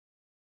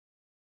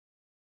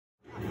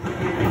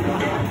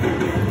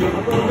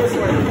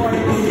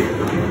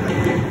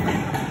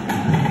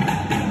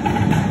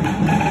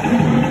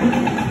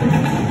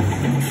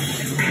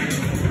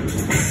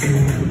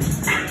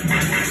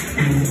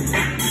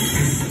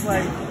it's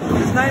like,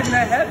 it's not even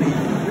that heavy.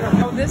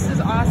 Oh, this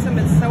is awesome.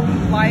 It's so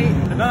light.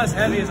 They're not as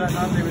heavy as I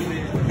thought they would be.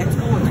 It's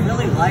cool. It's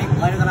really light,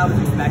 lighter than I was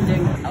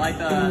expecting. I like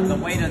the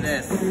weight of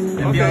this.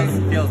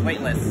 It feels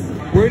weightless.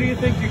 Where do you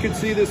think you could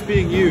see this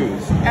being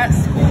used? At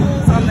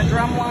schools, on the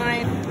drum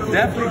line,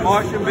 Definitely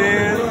marching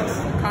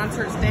bands.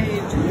 concert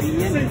stage.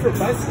 I think for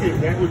busking,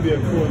 that would be a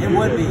cool. It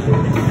would be.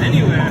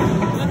 Anywhere.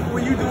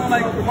 When you're doing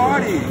like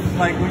parties,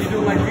 like when you're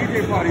doing like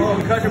DJ parties,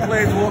 percussion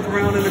players walk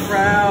around in the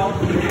crowd.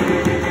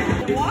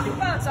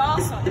 Walkabout's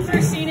awesome. I've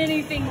never seen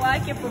anything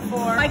like it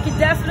before. I could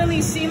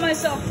definitely see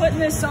myself putting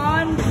this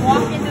on,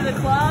 walk into the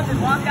club,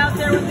 and walk out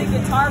there with the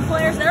guitar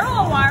players. They're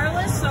all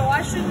wireless, so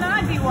why shouldn't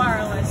I be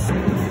wireless?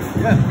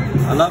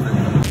 Yeah, I love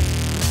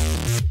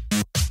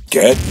it.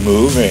 Get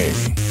moving.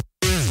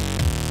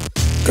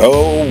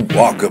 Go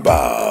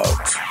Walkabout.